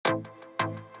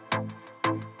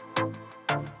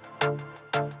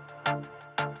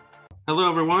Hello,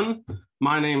 everyone.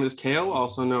 My name is Kale,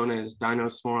 also known as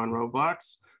Dinosaur on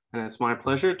Roblox, and it's my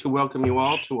pleasure to welcome you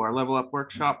all to our Level Up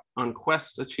workshop on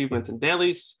quests, achievements, and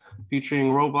dailies,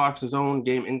 featuring Roblox's own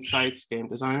Game Insights game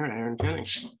designer, Erin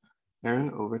Jennings.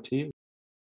 Erin, over to you.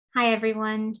 Hi,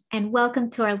 everyone, and welcome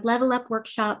to our Level Up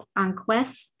workshop on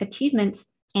quests, achievements,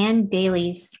 and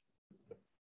dailies.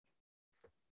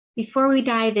 Before we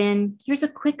dive in, here's a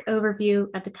quick overview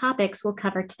of the topics we'll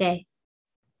cover today.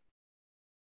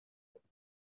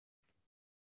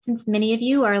 Since many of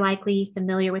you are likely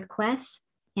familiar with quests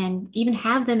and even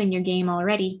have them in your game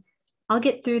already, I'll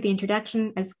get through the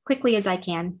introduction as quickly as I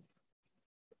can.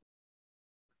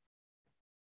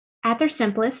 At their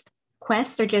simplest,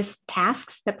 quests are just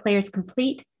tasks that players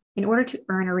complete in order to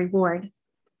earn a reward.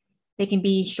 They can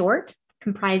be short,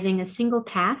 comprising a single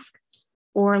task,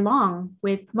 or long,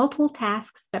 with multiple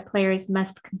tasks that players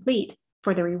must complete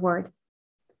for the reward.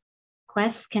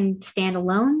 Quests can stand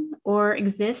alone or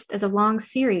exist as a long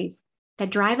series that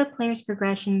drive a player's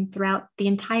progression throughout the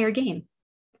entire game.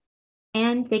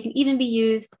 And they can even be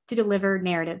used to deliver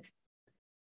narrative.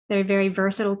 They're a very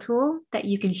versatile tool that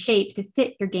you can shape to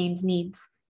fit your game's needs.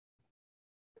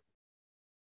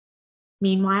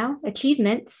 Meanwhile,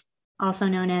 achievements, also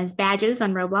known as badges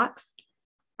on Roblox,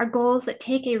 are goals that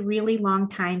take a really long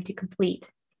time to complete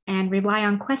and rely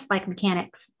on quest-like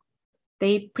mechanics.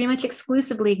 They pretty much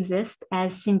exclusively exist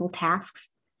as single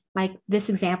tasks, like this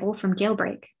example from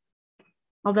Jailbreak.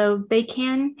 Although they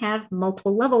can have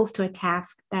multiple levels to a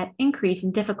task that increase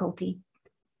in difficulty.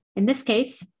 In this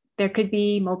case, there could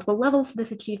be multiple levels to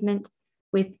this achievement,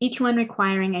 with each one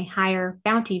requiring a higher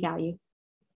bounty value.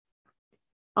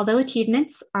 Although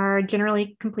achievements are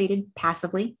generally completed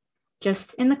passively,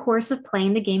 just in the course of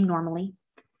playing the game normally,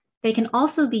 they can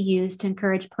also be used to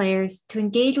encourage players to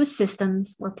engage with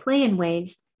systems or play in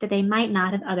ways that they might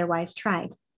not have otherwise tried.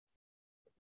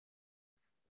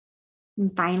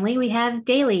 And finally, we have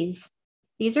dailies.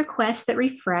 These are quests that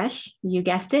refresh, you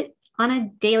guessed it, on a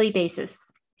daily basis.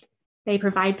 They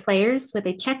provide players with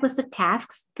a checklist of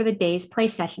tasks for the day's play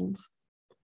sessions.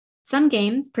 Some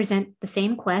games present the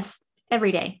same quests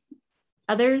every day.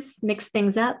 Others mix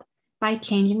things up by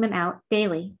changing them out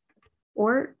daily,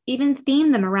 or even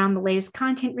theme them around the latest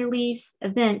content release,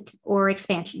 event, or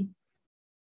expansion.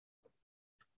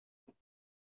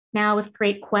 Now, with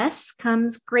great quests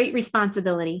comes great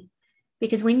responsibility,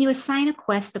 because when you assign a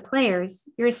quest to players,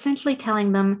 you're essentially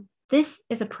telling them this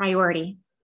is a priority.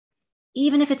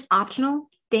 Even if it's optional,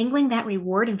 dangling that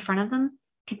reward in front of them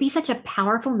can be such a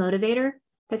powerful motivator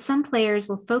that some players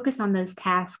will focus on those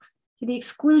tasks to the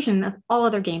exclusion of all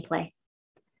other gameplay.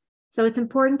 So it's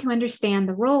important to understand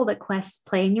the role that quests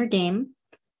play in your game,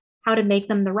 how to make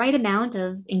them the right amount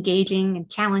of engaging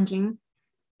and challenging,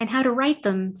 and how to write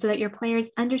them so that your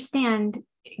players understand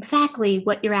exactly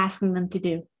what you're asking them to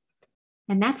do.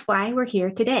 And that's why we're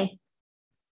here today.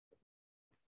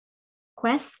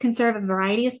 Quests can serve a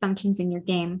variety of functions in your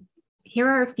game. Here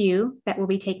are a few that we'll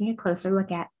be taking a closer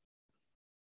look at.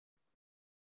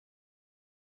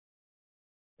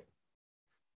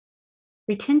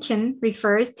 Retention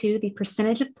refers to the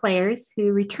percentage of players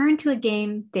who return to a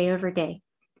game day over day.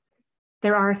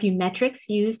 There are a few metrics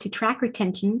used to track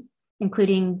retention,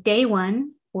 including day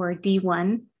one, or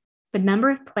D1, the number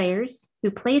of players who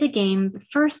play the game the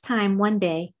first time one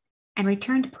day and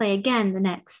return to play again the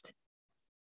next.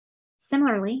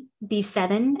 Similarly,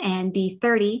 D7 and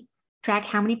D30 track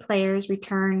how many players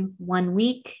return 1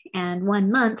 week and 1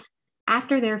 month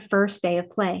after their first day of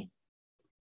play.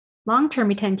 Long-term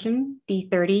retention,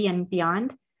 D30 and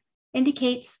beyond,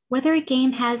 indicates whether a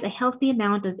game has a healthy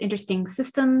amount of interesting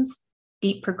systems,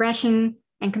 deep progression,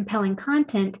 and compelling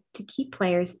content to keep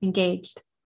players engaged.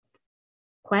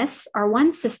 Quests are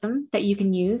one system that you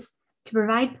can use to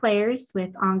provide players with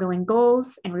ongoing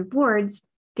goals and rewards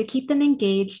to keep them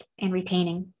engaged and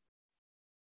retaining.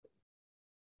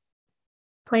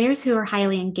 Players who are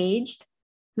highly engaged,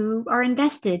 who are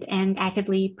invested and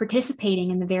actively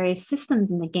participating in the various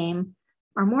systems in the game,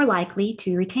 are more likely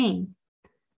to retain.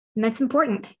 And that's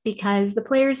important because the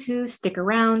players who stick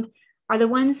around are the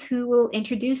ones who will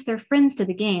introduce their friends to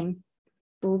the game,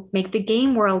 will make the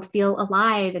game world feel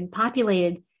alive and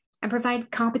populated, and provide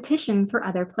competition for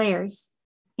other players.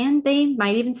 And they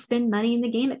might even spend money in the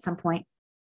game at some point.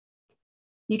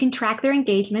 You can track their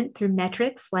engagement through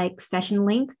metrics like session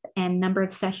length and number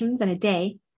of sessions in a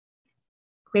day.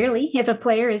 Clearly, if a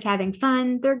player is having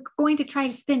fun, they're going to try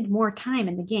to spend more time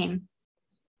in the game.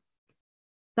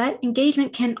 But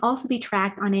engagement can also be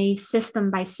tracked on a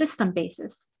system-by-system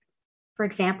basis. For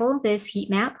example, this heat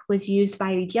map was used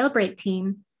by the Jailbreak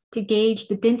team to gauge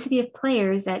the density of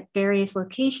players at various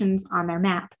locations on their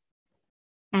map.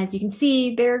 As you can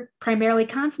see, they're primarily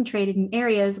concentrated in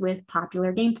areas with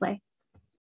popular gameplay.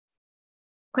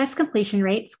 Quest completion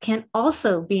rates can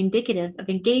also be indicative of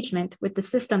engagement with the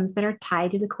systems that are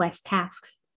tied to the quest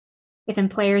tasks. If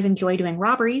players enjoy doing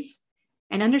robberies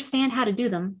and understand how to do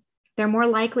them, they're more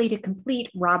likely to complete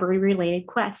robbery-related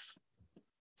quests.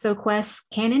 So quests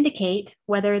can indicate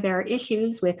whether there are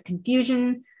issues with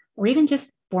confusion or even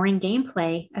just boring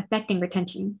gameplay affecting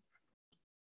retention.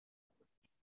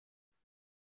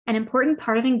 An important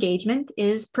part of engagement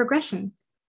is progression,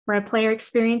 where a player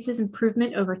experiences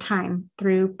improvement over time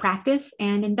through practice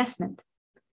and investment.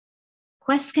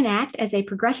 Quests can act as a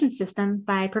progression system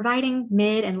by providing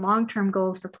mid and long-term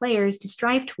goals for players to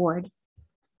strive toward,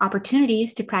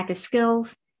 opportunities to practice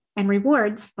skills, and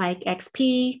rewards like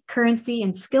XP, currency,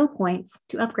 and skill points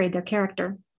to upgrade their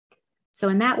character. So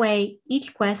in that way,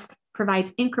 each quest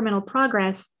provides incremental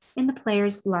progress in the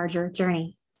player's larger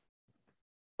journey.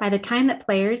 By the time that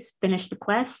players finish the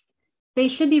quests, they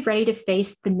should be ready to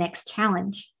face the next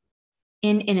challenge.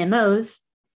 In MMOs,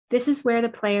 this is where the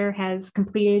player has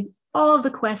completed all of the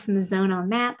quests in the zone on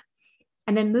map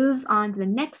and then moves on to the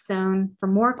next zone for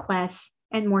more quests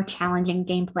and more challenging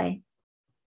gameplay.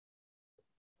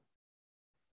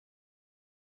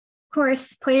 Of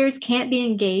course, players can't be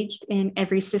engaged in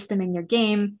every system in your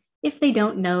game if they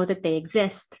don't know that they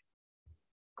exist.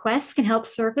 Quests can help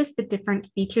surface the different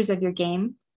features of your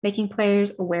game, making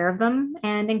players aware of them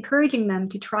and encouraging them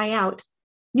to try out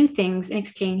new things in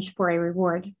exchange for a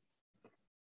reward.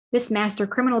 This Master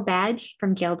Criminal badge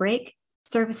from Jailbreak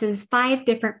surfaces 5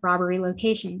 different robbery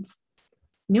locations.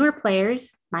 Newer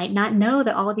players might not know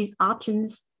that all of these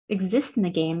options exist in the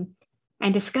game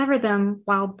and discover them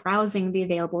while browsing the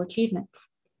available achievements.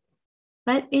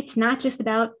 But it's not just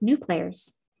about new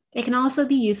players. It can also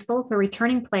be useful for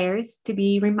returning players to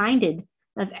be reminded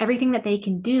of everything that they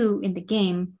can do in the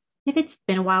game if it's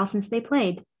been a while since they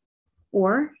played.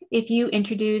 Or if you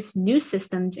introduce new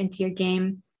systems into your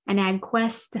game and add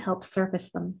quests to help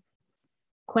surface them.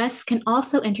 Quests can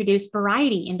also introduce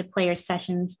variety into players'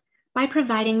 sessions by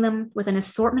providing them with an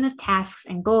assortment of tasks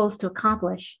and goals to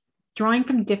accomplish, drawing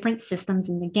from different systems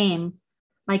in the game,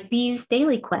 like these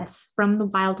daily quests from the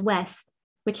Wild West,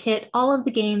 which hit all of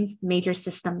the game's major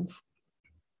systems.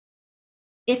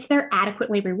 If they're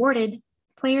adequately rewarded,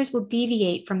 players will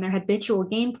deviate from their habitual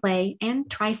gameplay and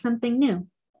try something new.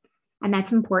 And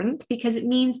that's important because it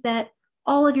means that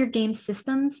all of your game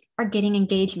systems are getting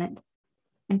engagement.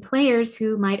 And players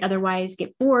who might otherwise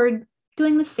get bored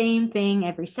doing the same thing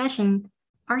every session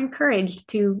are encouraged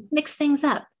to mix things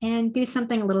up and do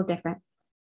something a little different.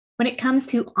 When it comes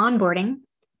to onboarding,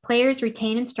 players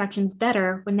retain instructions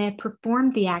better when they have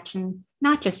performed the action,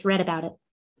 not just read about it.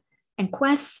 And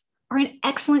quests are an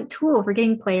excellent tool for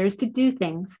getting players to do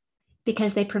things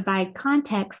because they provide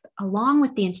context along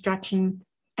with the instruction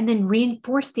and then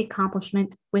reinforce the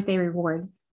accomplishment with a reward.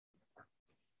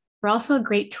 They're also a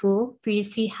great tool for you to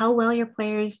see how well your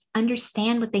players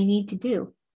understand what they need to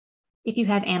do. If you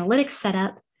have analytics set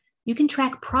up, you can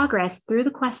track progress through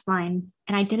the quest line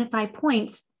and identify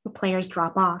points where players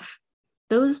drop off.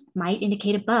 Those might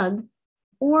indicate a bug,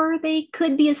 or they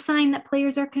could be a sign that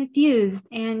players are confused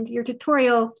and your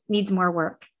tutorial needs more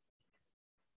work.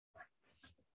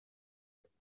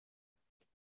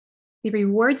 The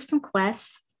rewards from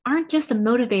quests aren't just a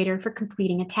motivator for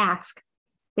completing a task.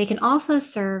 They can also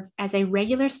serve as a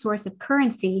regular source of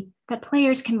currency that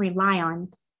players can rely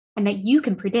on and that you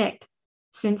can predict,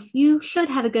 since you should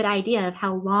have a good idea of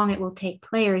how long it will take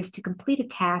players to complete a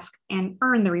task and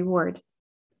earn the reward.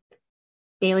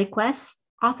 Daily quests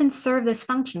often serve this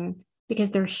function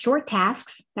because they're short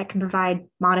tasks that can provide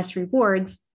modest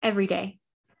rewards every day.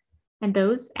 And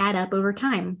those add up over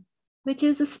time, which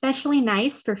is especially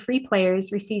nice for free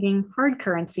players receiving hard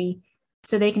currency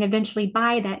so they can eventually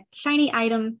buy that shiny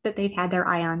item that they've had their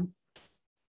eye on.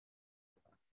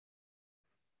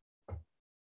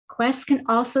 Quests can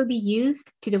also be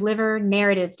used to deliver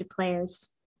narrative to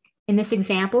players. In this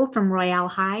example from Royale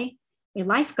High, a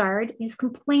lifeguard is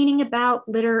complaining about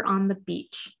litter on the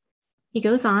beach. He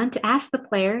goes on to ask the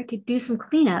player to do some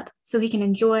cleanup so he can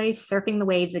enjoy surfing the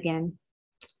waves again.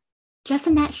 Just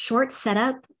in that short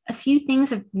setup, a few things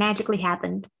have magically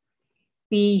happened.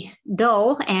 The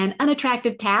dull and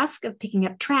unattractive task of picking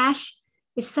up trash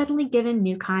is suddenly given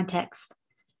new context.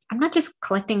 I'm not just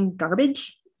collecting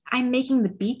garbage, I'm making the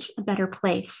beach a better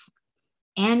place.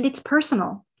 And it's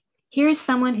personal. Here's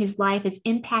someone whose life is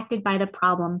impacted by the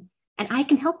problem, and I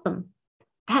can help them.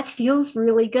 That feels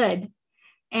really good.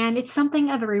 And it's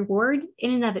something of a reward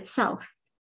in and of itself,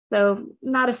 though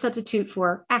not a substitute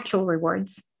for actual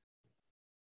rewards.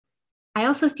 I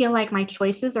also feel like my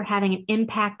choices are having an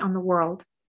impact on the world.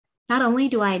 Not only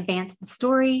do I advance the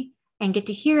story and get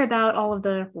to hear about all of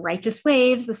the righteous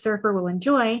waves the surfer will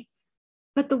enjoy,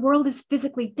 but the world is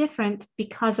physically different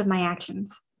because of my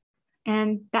actions.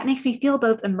 And that makes me feel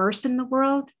both immersed in the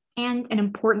world and an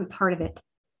important part of it.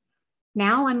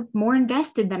 Now I'm more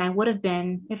invested than I would have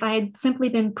been if I had simply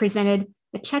been presented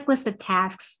a checklist of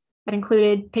tasks that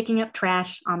included picking up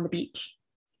trash on the beach.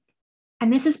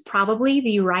 And this is probably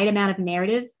the right amount of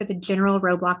narrative for the general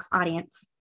Roblox audience.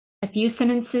 A few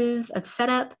sentences of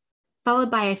setup, followed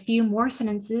by a few more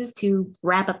sentences to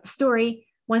wrap up the story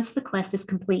once the quest is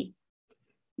complete.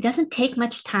 It doesn't take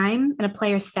much time in a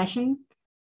player's session,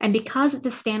 and because it's a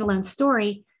standalone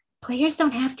story, players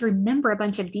don't have to remember a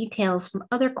bunch of details from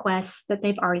other quests that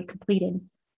they've already completed.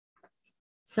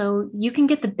 So you can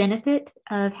get the benefit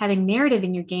of having narrative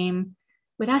in your game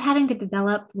without having to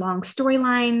develop long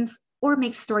storylines or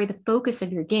make story the focus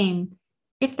of your game,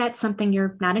 if that's something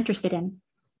you're not interested in.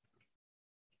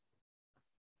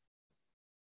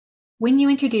 When you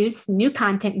introduce new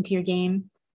content into your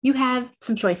game, you have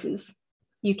some choices.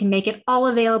 You can make it all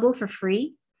available for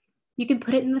free. You can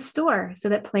put it in the store so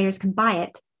that players can buy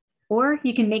it, or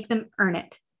you can make them earn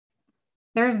it.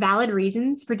 There are valid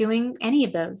reasons for doing any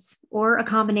of those, or a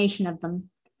combination of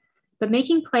them. But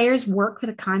making players work for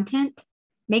the content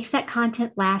makes that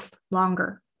content last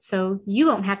longer, so you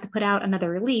won't have to put out another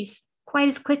release quite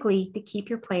as quickly to keep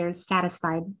your players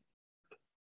satisfied.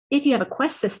 If you have a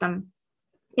quest system,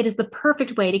 it is the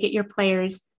perfect way to get your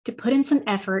players to put in some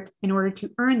effort in order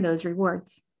to earn those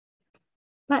rewards.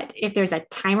 But if there's a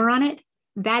timer on it,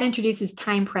 that introduces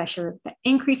time pressure that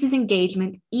increases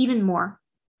engagement even more.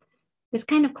 This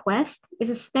kind of quest is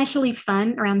especially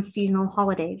fun around seasonal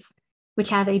holidays, which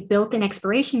have a built-in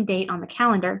expiration date on the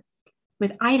calendar,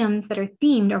 with items that are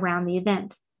themed around the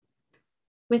event.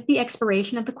 With the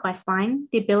expiration of the quest line,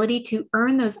 the ability to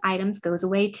earn those items goes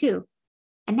away too,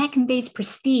 and that conveys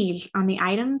prestige on the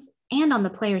items and on the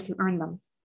players who earn them.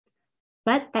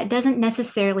 But that doesn't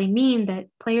necessarily mean that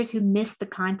players who miss the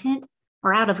content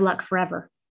are out of luck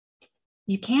forever.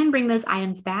 You can bring those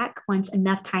items back once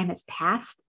enough time has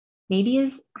passed, maybe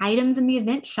as items in the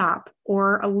event shop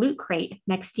or a loot crate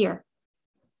next year.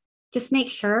 Just make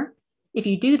sure, if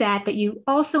you do that, that you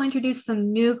also introduce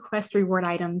some new quest reward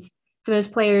items for those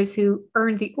players who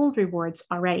earned the old rewards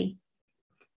already.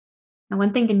 Now,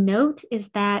 one thing to note is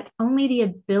that only the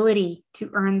ability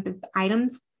to earn the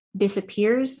items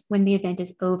disappears when the event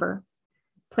is over.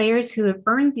 Players who have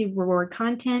earned the reward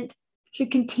content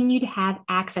should continue to have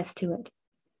access to it.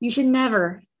 You should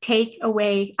never take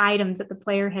away items that the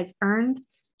player has earned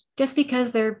just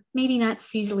because they're maybe not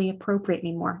seasonally appropriate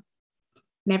anymore.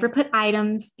 Never put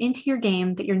items into your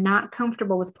game that you're not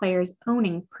comfortable with players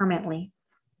owning permanently.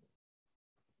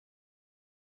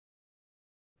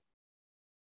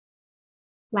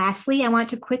 Lastly, I want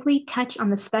to quickly touch on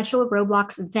the special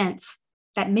Roblox events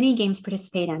that many games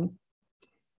participate in.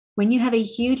 When you have a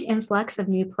huge influx of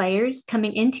new players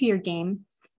coming into your game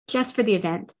just for the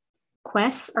event,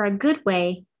 quests are a good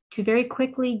way to very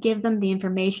quickly give them the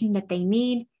information that they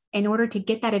need in order to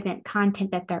get that event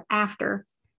content that they're after,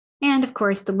 and of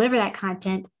course, deliver that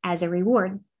content as a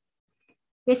reward.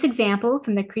 This example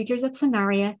from the Creatures of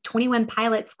Sonaria 21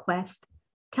 Pilots quest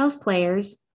tells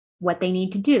players what they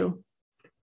need to do.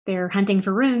 They're hunting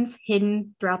for runes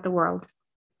hidden throughout the world,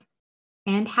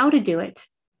 and how to do it.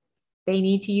 They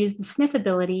need to use the sniff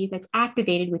ability that's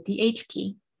activated with the H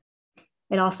key.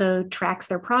 It also tracks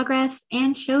their progress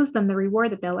and shows them the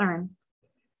reward that they'll earn.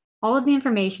 All of the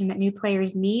information that new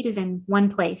players need is in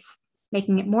one place,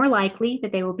 making it more likely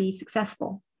that they will be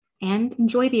successful and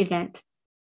enjoy the event,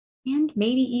 and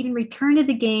maybe even return to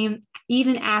the game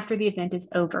even after the event is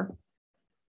over.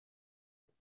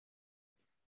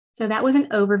 So that was an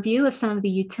overview of some of the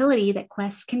utility that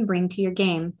quests can bring to your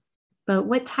game. But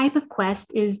what type of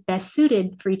quest is best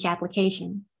suited for each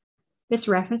application? This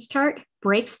reference chart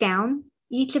breaks down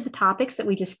each of the topics that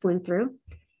we just flew through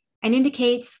and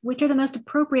indicates which are the most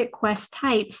appropriate quest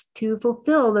types to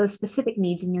fulfill those specific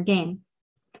needs in your game.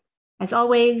 As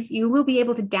always, you will be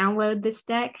able to download this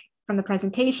deck from the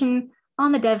presentation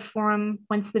on the dev forum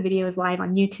once the video is live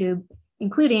on YouTube,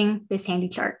 including this handy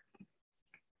chart.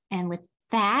 And with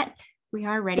that, we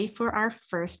are ready for our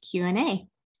first Q&A.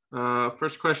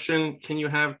 First question, can you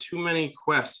have too many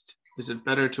quests? Is it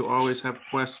better to always have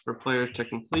quests for players to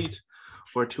complete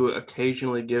or to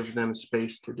occasionally give them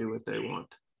space to do what they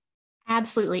want?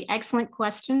 Absolutely. Excellent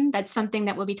question. That's something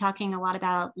that we'll be talking a lot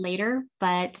about later,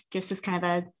 but just as kind of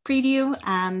a preview,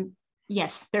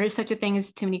 yes, there is such a thing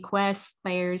as too many quests.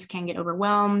 Players can get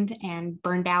overwhelmed and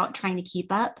burned out trying to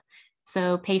keep up.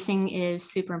 So pacing is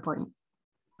super important.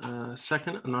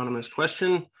 Second anonymous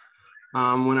question.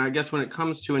 When it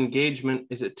comes to engagement,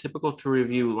 is it typical to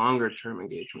review longer term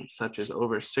engagements, such as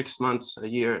over 6 months, a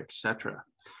year, etc.?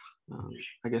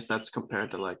 I guess that's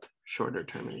compared to like shorter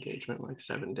term engagement, like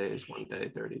 7 days, 1 day,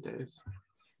 30 days.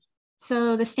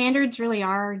 So the standards really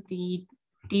are the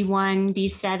D1,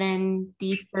 D7,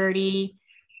 D30,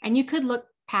 and you could look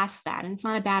past that. And it's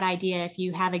not a bad idea if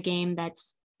you have a game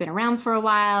that's been around for a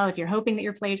while, if you're hoping that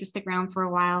your players will stick around for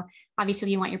a while. Obviously,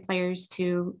 you want your players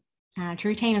to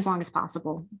retain as long as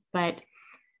possible. But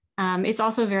it's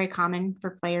also very common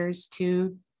for players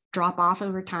to drop off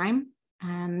over time.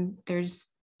 There's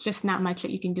just not much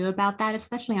that you can do about that,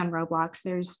 especially on Roblox.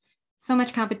 There's so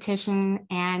much competition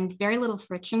and very little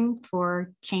friction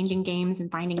for changing games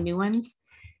and finding new ones.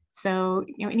 So,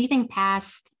 anything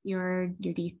past your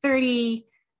D30,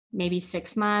 maybe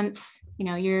 6 months,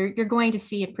 you're going to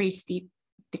see a pretty steep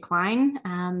decline,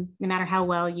 no matter how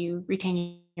well you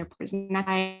retain your players. And that's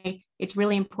why it's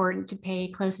really important to pay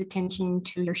close attention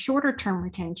to your shorter term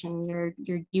retention, your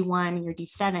D1, your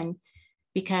D7,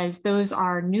 because those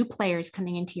are new players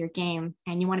coming into your game,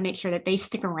 and you want to make sure that they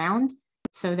stick around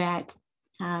so that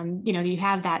you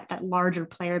have that larger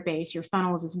player base. Your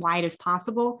funnel is as wide as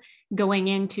possible going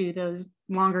into those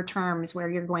longer terms where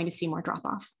you're going to see more drop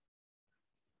off.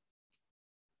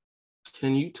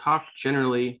 Can you talk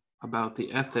generally about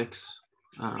the ethics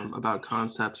about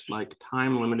concepts like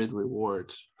time-limited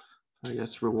rewards? I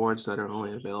guess rewards that are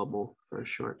only available for a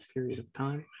short period of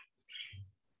time.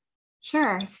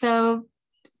 Sure. So,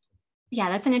 yeah,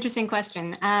 that's an interesting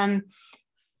question.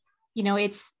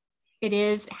 It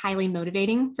is highly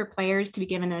motivating for players to be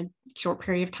given a short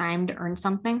period of time to earn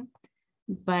something.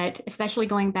 But especially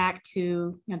going back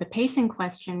to the pacing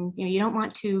question, you don't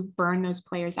want to burn those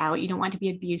players out. You don't want to be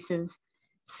abusive.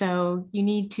 So you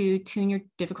need to tune your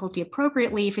difficulty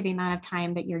appropriately for the amount of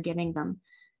time that you're giving them.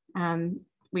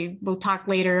 We will talk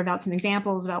later about some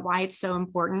examples about why it's so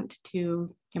important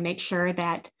to make sure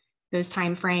that those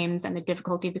time frames and the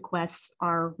difficulty of the quests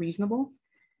are reasonable.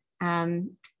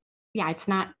 It's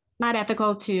not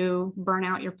ethical to burn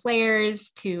out your players,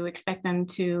 to expect them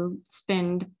to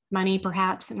spend money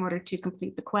perhaps in order to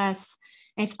complete the quests.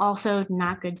 And it's also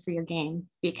not good for your game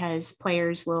because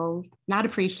players will not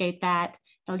appreciate that.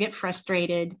 They'll get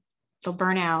frustrated, they'll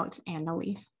burn out, and they'll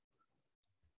leave.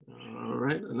 All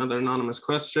right, another anonymous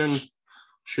question.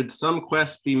 Should some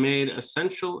quests be made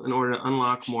essential in order to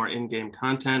unlock more in-game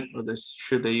content, or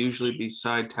should they usually be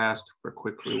side tasks for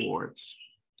quick rewards?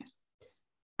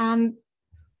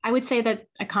 I would say that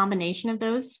a combination of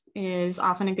those is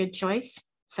often a good choice.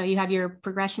 So you have your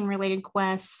progression-related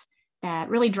quests that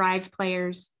really drive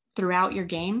players throughout your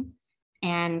game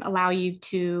and allow you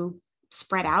to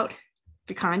spread out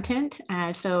the content.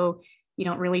 So you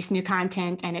don't release new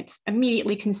content and it's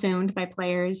immediately consumed by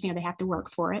players. They have to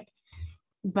work for it.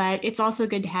 But it's also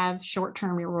good to have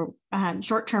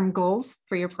short-term goals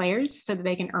for your players so that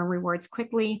they can earn rewards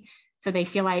quickly, so they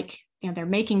feel like they're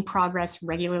making progress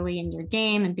regularly in your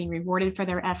game and being rewarded for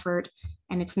their effort,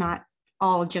 and it's not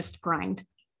all just grind.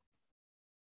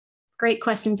 Great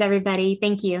questions, everybody.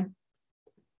 Thank you.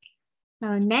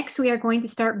 Next, we are going to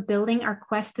start building our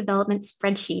quest development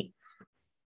spreadsheet.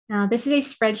 Now, this is a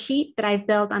spreadsheet that I've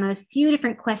built on a few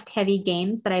different quest-heavy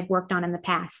games that I've worked on in the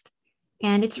past.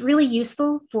 And it's really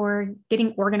useful for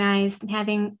getting organized and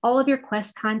having all of your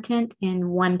quest content in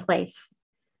one place.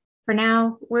 For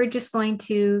now, we're just going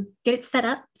to get it set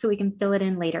up so we can fill it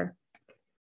in later. I'm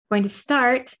going to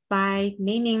start by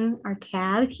naming our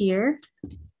tab here,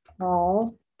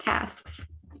 all tasks,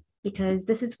 because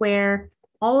this is where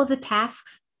all of the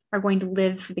tasks are going to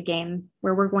live for the game,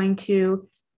 where we're going to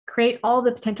create all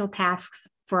the potential tasks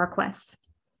for our quests.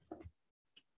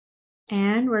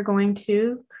 And we're going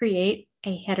to create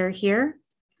a header here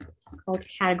called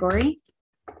category.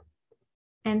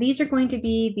 And these are going to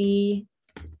be the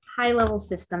high-level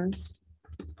systems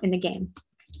in the game.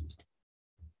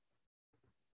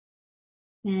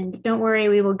 And don't worry,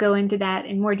 we will go into that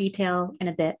in more detail in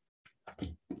a bit.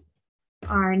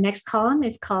 Our next column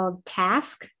is called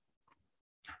task.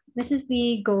 This is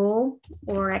the goal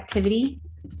or activity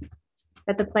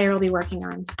that the player will be working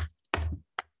on. It's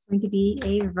going to be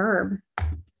a verb.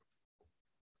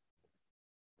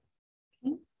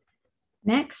 Okay.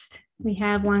 Next, we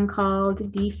have one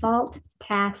called default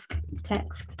task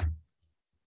text.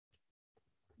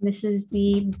 This is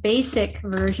the basic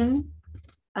version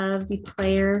of the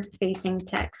player-facing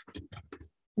text.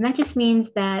 And that just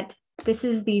means that this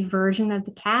is the version of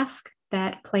the task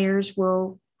that players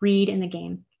will read in the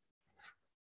game.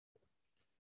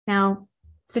 Now,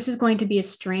 this is going to be a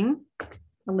string,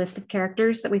 a list of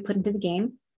characters that we put into the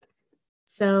game.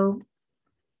 So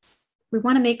we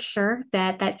want to make sure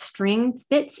that that string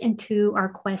fits into our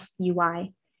Quest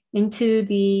UI, into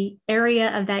the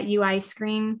area of that UI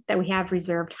screen that we have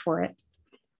reserved for it.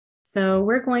 So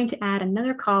we're going to add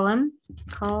another column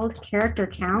called character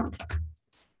count,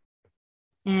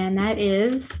 and that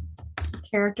is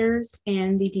characters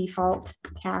in the default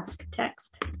task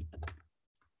text.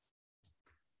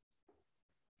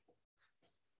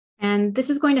 And this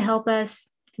is going to help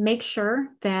us make sure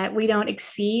that we don't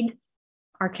exceed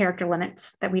our character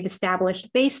limits that we've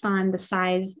established based on the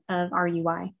size of our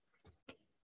UI.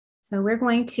 So we're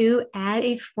going to add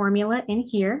a formula in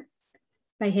here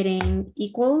by hitting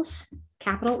equals,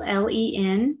 capital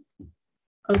L-E-N,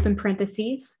 open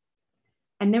parentheses.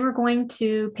 And then we're going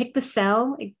to pick the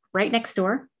cell right next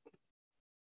door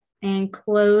and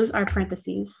close our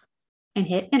parentheses and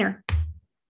hit enter.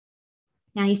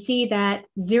 Now you see that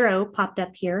 0 popped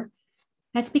up here.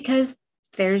 That's because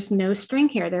there's no string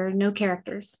here. There are no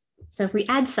characters. So if we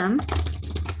add some,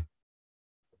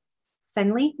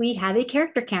 suddenly we have a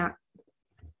character count.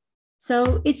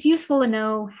 So it's useful to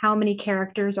know how many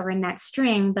characters are in that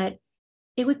string, but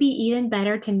it would be even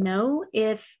better to know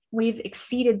if we've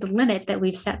exceeded the limit that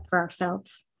we've set for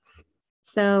ourselves.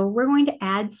 So we're going to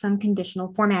add some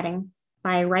conditional formatting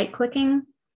by right-clicking,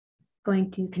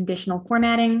 going to conditional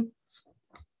formatting,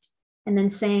 and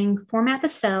then saying format the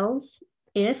cells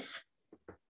if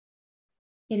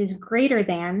it is greater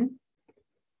than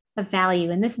a value.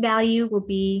 And this value will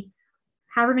be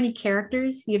however many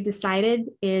characters you've decided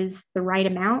is the right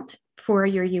amount for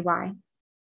your UI.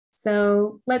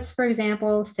 So let's, for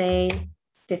example, say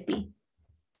 50.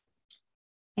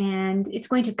 And it's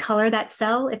going to color that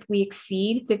cell if we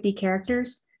exceed 50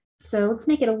 characters. So let's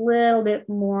make it a little bit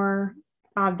more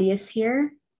obvious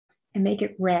here and make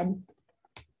it red.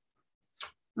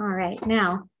 All right,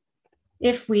 now,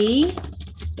 if we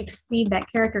exceed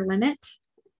that character limit,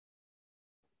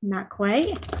 not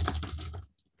quite.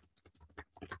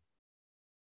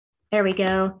 There we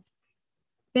go.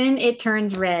 Then it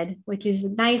turns red, which is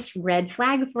a nice red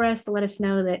flag for us to let us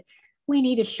know that we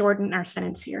need to shorten our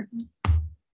sentence here.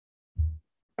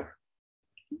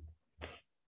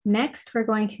 Next, we're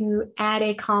going to add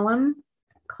a column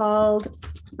called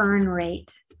earn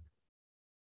rate.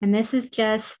 And this is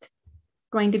just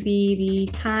going to be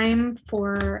the time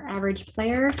for average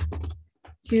player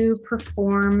to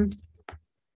perform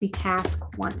the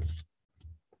task once.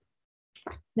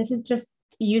 This is just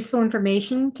useful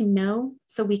information to know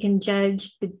so we can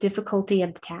judge the difficulty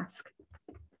of the task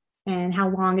and how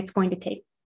long it's going to take.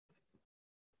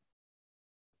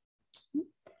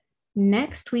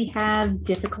 Next, we have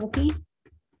difficulty.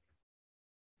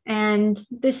 And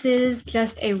this is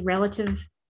just a relative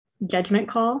judgment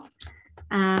call.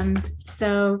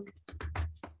 So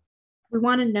we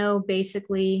want to know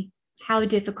basically how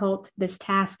difficult this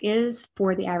task is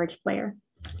for the average player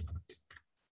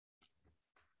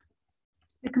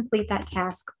to complete that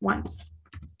task once.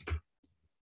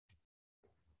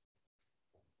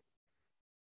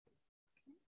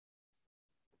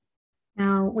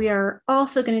 Now we are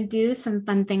also going to do some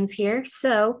fun things here.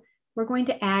 So we're going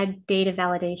to add data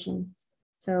validation.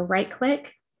 So right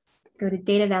click, go to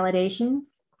data validation,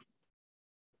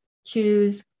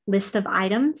 choose list of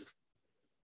items.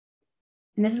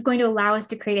 And this is going to allow us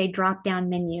to create a drop-down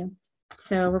menu.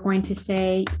 So we're going to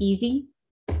say easy,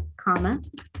 comma,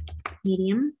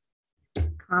 medium,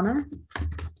 comma,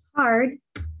 hard,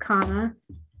 comma,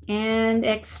 and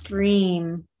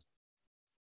extreme.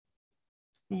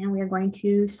 And we are going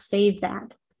to save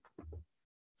that.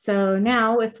 So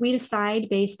now if we decide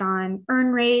based on earn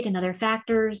rate and other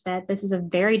factors that this is a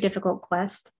very difficult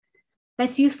quest,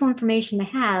 that's useful information to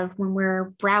have when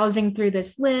we're browsing through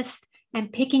this list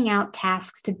and picking out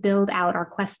tasks to build out our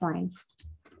quest lines.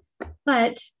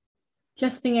 But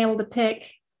just being able to pick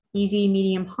easy,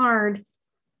 medium, hard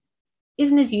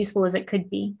isn't as useful as it could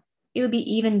be. It would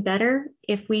be even better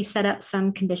if we set up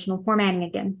some conditional formatting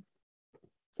again.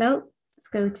 So let's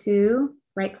go to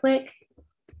right click,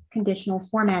 conditional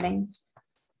formatting.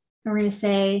 And we're going to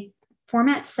say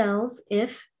format cells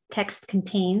if text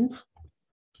contains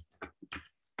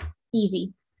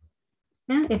easy.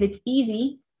 Now, if it's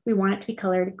easy, we want it to be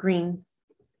colored green.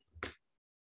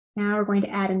 Now we're going to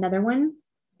add another one.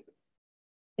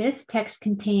 If text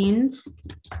contains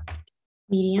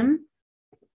medium,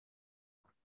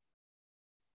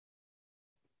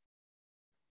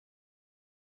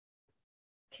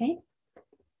 okay,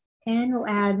 and we'll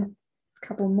add a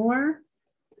couple more.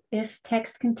 If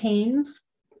text contains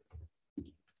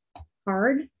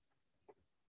hard,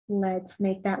 let's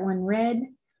make that one red.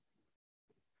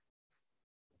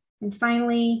 And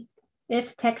finally,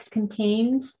 if text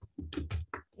contains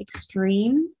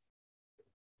extreme,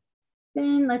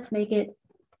 Then let's make it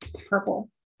purple.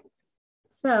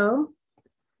 So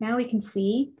now we can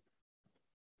see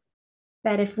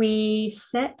that if we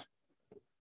set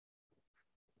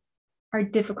our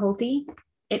difficulty,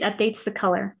 it updates the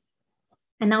color.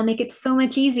 And that'll make it so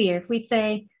much easier. If we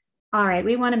say, all right,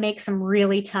 we want to make some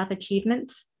really tough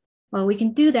achievements. Well, we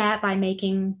can do that by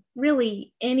making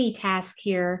really any task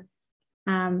here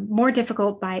more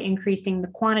difficult by increasing the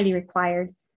quantity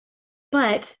required.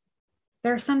 But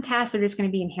there are some tasks that are just going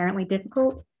to be inherently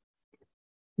difficult.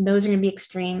 And those are going to be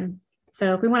extreme.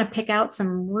 So if we want to pick out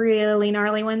some really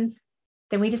gnarly ones,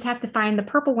 then we just have to find the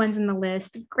purple ones in the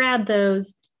list, grab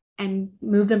those, and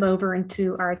move them over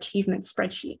into our achievement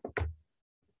spreadsheet.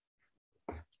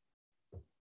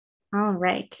 All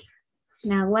right.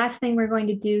 Now, the last thing we're going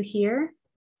to do here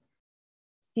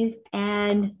is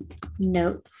add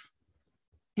notes.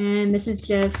 And this is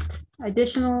just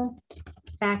additional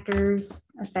factors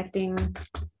affecting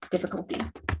difficulty.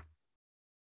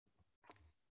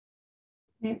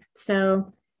 Okay.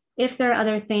 So if there are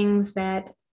other things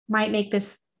that might make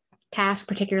this task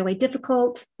particularly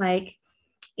difficult, like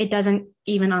it doesn't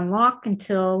even unlock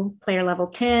until player level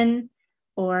 10,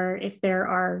 or if there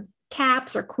are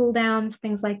caps or cooldowns,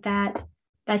 things like that,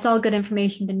 that's all good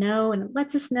information to know, and it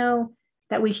lets us know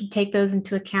that we should take those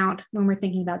into account when we're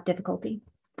thinking about difficulty.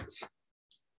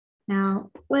 Now,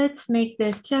 let's make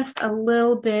this just a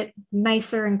little bit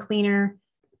nicer and cleaner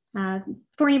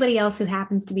for anybody else who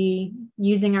happens to be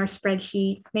using our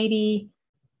spreadsheet, maybe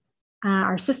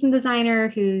our system designer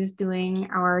who's doing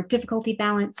our difficulty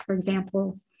balance, for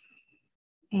example.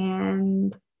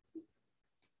 And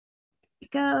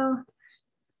go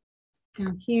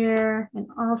down here, and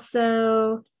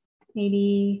also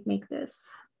maybe make this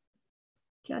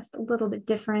just a little bit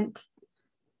different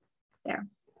there.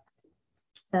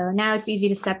 So now it's easy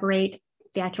to separate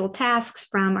the actual tasks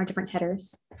from our different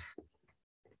headers.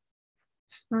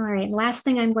 All right, last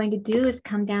thing I'm going to do is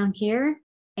come down here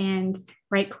and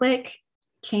right click,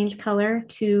 change color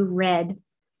to red.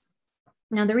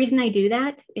 Now, the reason I do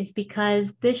that is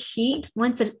because this sheet,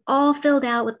 once it's all filled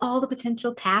out with all the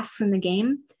potential tasks in the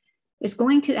game, is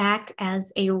going to act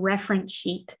as a reference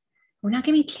sheet. We're not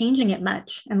going to be changing it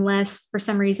much unless for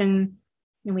some reason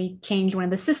we change one of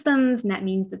the systems, and that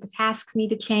means that the tasks need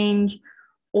to change,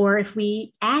 or if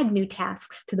we add new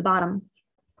tasks to the bottom.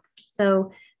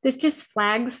 So this just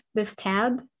flags this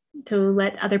tab to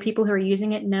let other people who are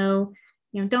using it know,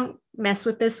 don't mess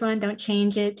with this one, don't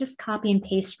change it, just copy and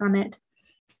paste from it.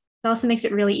 It also makes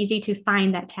it really easy to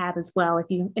find that tab as well if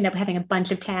you end up having a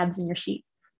bunch of tabs in your sheet.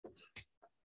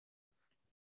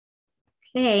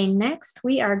 Okay, next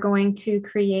we are going to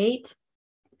create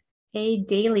a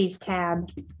Dailies tab.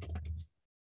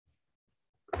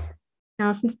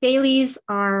 Now, since Dailies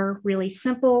are really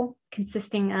simple,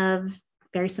 consisting of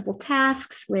very simple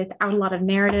tasks without a lot of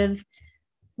narrative,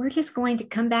 we're just going to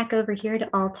come back over here to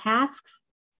all tasks,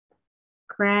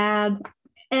 grab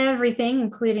everything,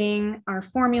 including our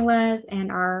formulas and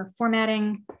our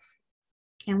formatting,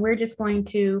 and we're just going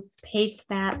to paste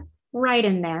that right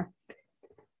in there.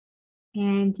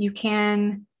 And you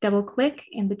can double click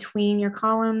in between your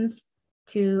columns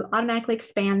to automatically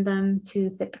expand them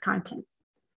to fit the content.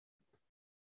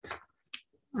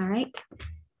 All right.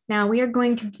 Now we are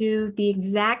going to do the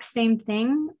exact same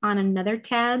thing on another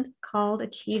tab called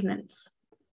Achievements.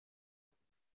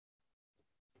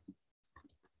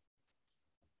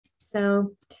 So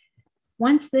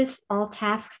once this All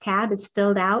Tasks tab is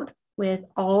filled out with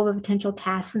all the potential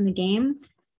tasks in the game,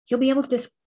 you'll be able to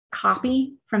just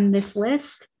copy from this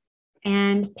list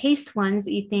and paste ones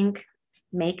that you think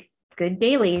make good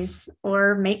dailies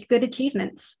or make good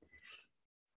achievements.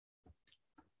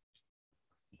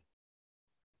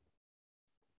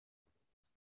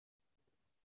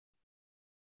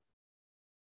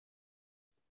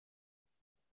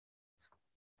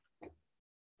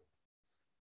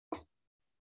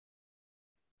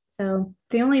 So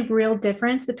the only real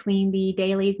difference between the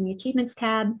dailies and the achievements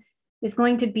tab is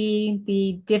going to be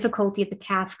the difficulty of the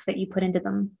tasks that you put into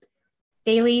them.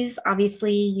 Dailies,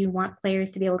 obviously, you want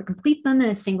players to be able to complete them in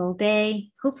a single day,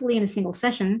 hopefully in a single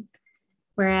session,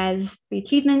 whereas the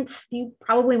achievements, you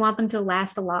probably want them to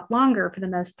last a lot longer for the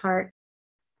most part.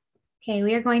 Okay,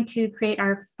 we are going to create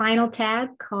our final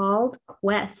tab called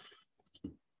Quests.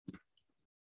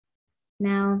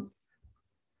 Now,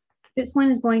 this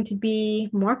one is going to be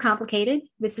more complicated.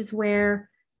 This is where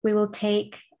we will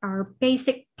take our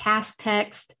basic task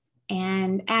text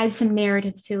and add some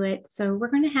narrative to it. So we're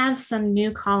going to have some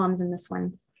new columns in this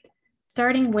one,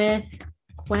 starting with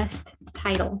quest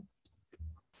title.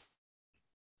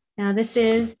 Now this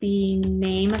is the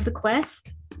name of the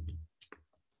quest.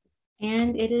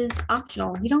 and it is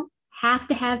optional. You don't have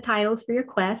to have titles for your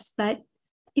quests, but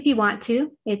if you want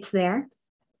to, it's there.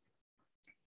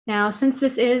 Now, since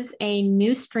this is a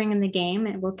new string in the game,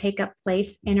 it will take up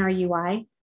place in our UI.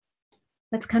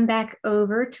 Let's come back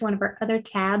over to one of our other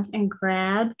tabs and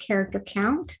grab character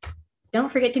count.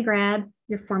 Don't forget to grab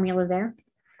your formula there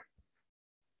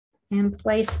and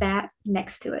place that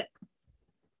next to it.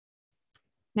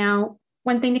 Now,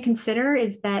 one thing to consider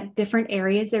is that different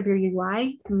areas of your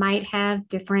UI might have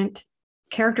different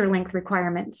character length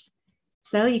requirements.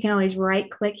 So you can always right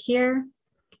click here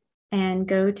and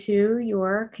go to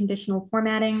your conditional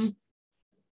formatting,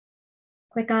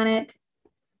 click on it,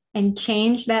 and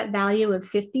change that value of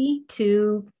 50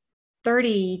 to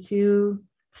 30 to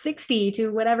 60 to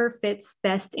whatever fits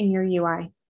best in your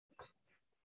UI.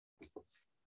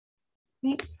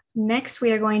 Okay. Next,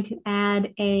 we are going to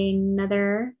add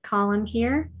another column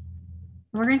here.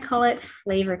 We're going to call it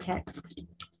flavor text.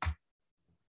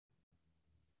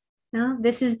 Now,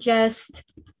 this is just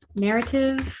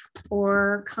narrative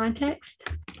or context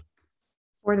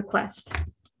for the quest.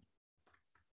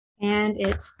 And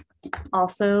it's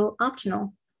also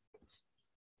optional.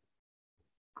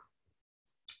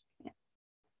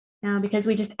 Now, because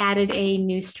we just added a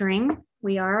new string,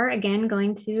 we are again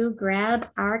going to grab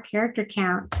our character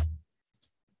count,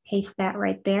 paste that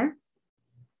right there.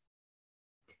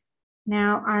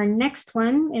 Now, our next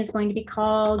one is going to be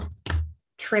called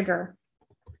trigger.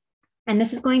 And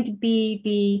this is going to be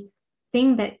the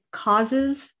thing that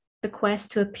causes the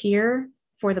quest to appear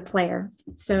for the player.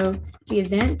 So the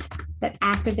event that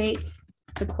activates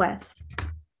the quest,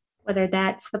 whether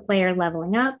that's the player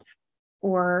leveling up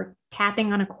or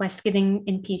tapping on a quest giving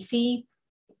NPC,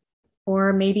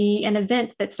 or maybe an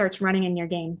event that starts running in your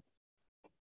game.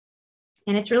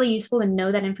 And it's really useful to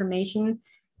know that information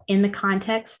in the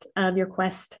context of your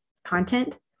quest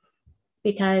content,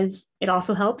 because it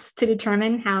also helps to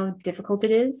determine how difficult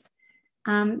it is.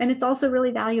 And it's also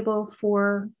really valuable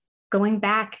for going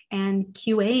back and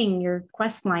QAing your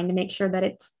quest line to make sure that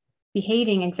it's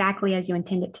behaving exactly as you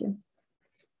intend it to.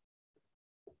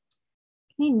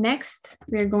 Okay, next,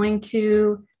 we're going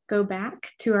to go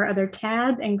back to our other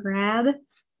tab and grab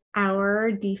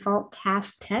our default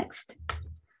task text.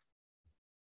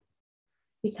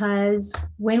 Because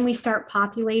when we start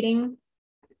populating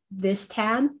this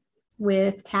tab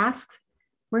with tasks,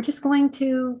 we're just going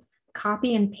to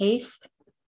copy and paste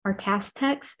our task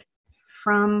text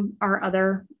from our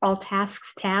other all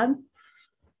tasks tab.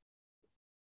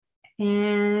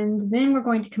 And then we're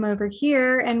going to come over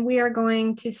here and we are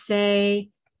going to say,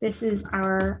 this is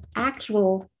our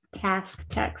actual task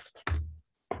text.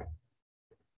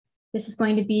 This is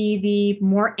going to be the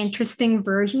more interesting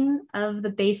version of the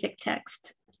basic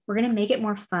text. We're going to make it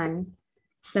more fun.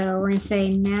 So we're going to say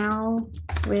now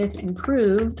with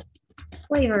improved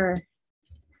flavor.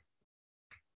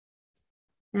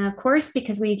 Now, of course,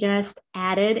 because we just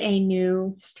added a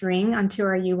new string onto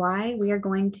our UI, we are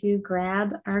going to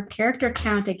grab our character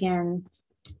count again.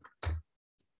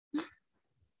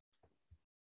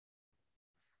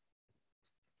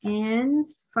 And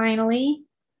finally,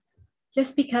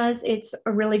 just because it's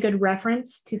a really good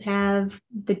reference to have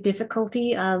the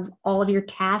difficulty of all of your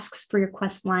tasks for your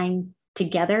quest line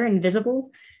together and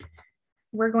visible,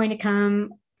 we're going to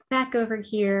come back over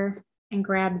here and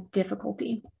grab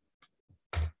difficulty.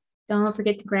 Don't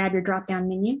forget to grab your drop-down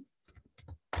menu.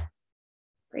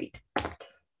 Great.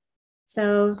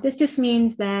 So this just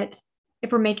means that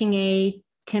if we're making a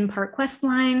 10-part quest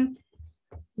line,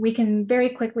 we can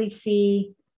very quickly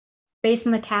see, based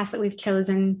on the tasks that we've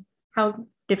chosen, how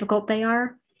difficult they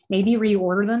are, maybe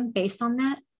reorder them based on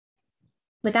that,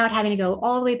 without having to go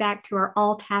all the way back to our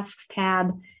all tasks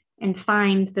tab and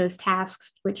find those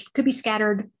tasks, which could be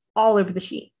scattered all over the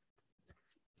sheet.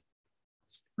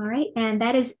 All right, and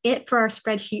that is it for our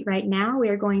spreadsheet right now. We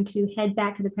are going to head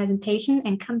back to the presentation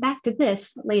and come back to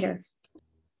this later.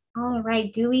 All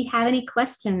right, do we have any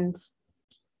questions?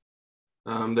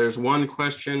 There's one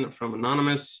question from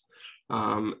Anonymous.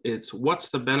 It's what's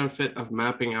the benefit of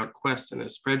mapping out quests in a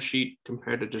spreadsheet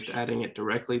compared to just adding it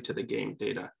directly to the game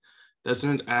data?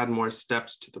 Doesn't it add more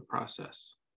steps to the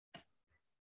process?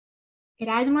 It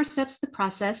adds more steps to the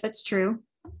process, that's true.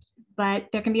 But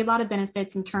there can be a lot of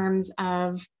benefits in terms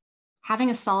of having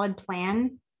a solid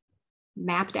plan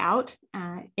mapped out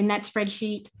in that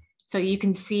spreadsheet, so you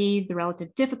can see the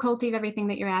relative difficulty of everything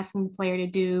that you're asking the player to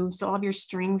do. So all of your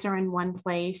strings are in one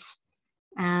place.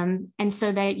 And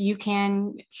so that you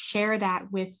can share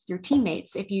that with your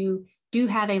teammates. If you do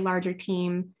have a larger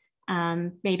team,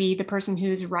 maybe the person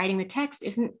who's writing the text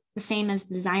isn't the same as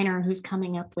the designer who's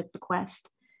coming up with the quest.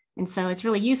 And so it's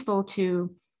really useful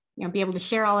to be able to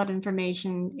share all that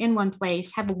information in one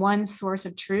place, have one source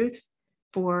of truth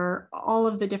for all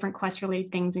of the different quest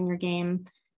related things in your game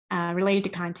related to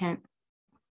content.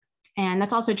 And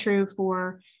that's also true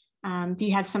for if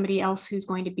you have somebody else who's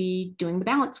going to be doing the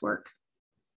balance work.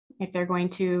 If they're going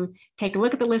to take a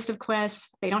look at the list of quests,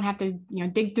 they don't have to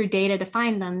dig through data to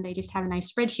find them. They just have a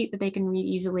nice spreadsheet that they can read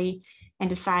easily and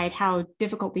decide how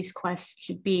difficult these quests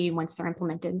should be once they're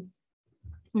implemented.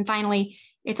 And finally,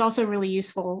 it's also really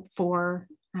useful for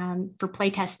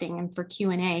playtesting and for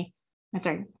Q&A.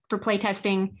 For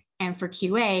playtesting and for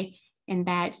QA, in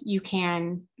that you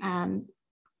can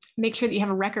make sure that you have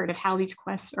a record of how these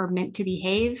quests are meant to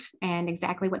behave and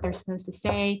exactly what they're supposed to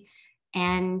say.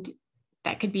 And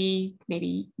that could be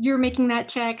maybe you're making that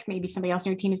check, maybe somebody else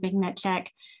on your team is making that check,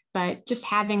 but just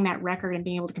having that record and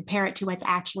being able to compare it to what's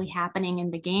actually happening in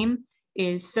the game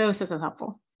is so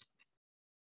helpful.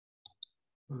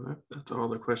 All right, that's all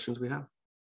the questions we have.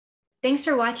 Thanks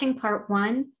for watching part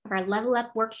 1 of our Level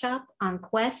Up workshop on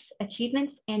quests,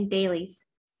 achievements, and dailies.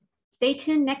 Stay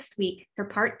tuned next week for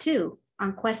part 2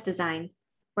 on quest design,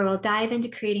 where we'll dive into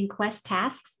creating quest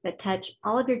tasks that touch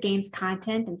all of your game's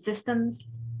content and systems,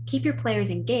 keep your players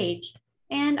engaged,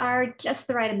 and are just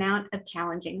the right amount of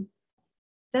challenging.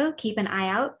 So keep an eye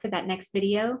out for that next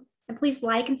video, and please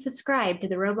like and subscribe to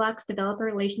the Roblox Developer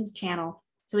Relations channel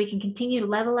so we can continue to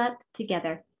level up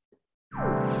together.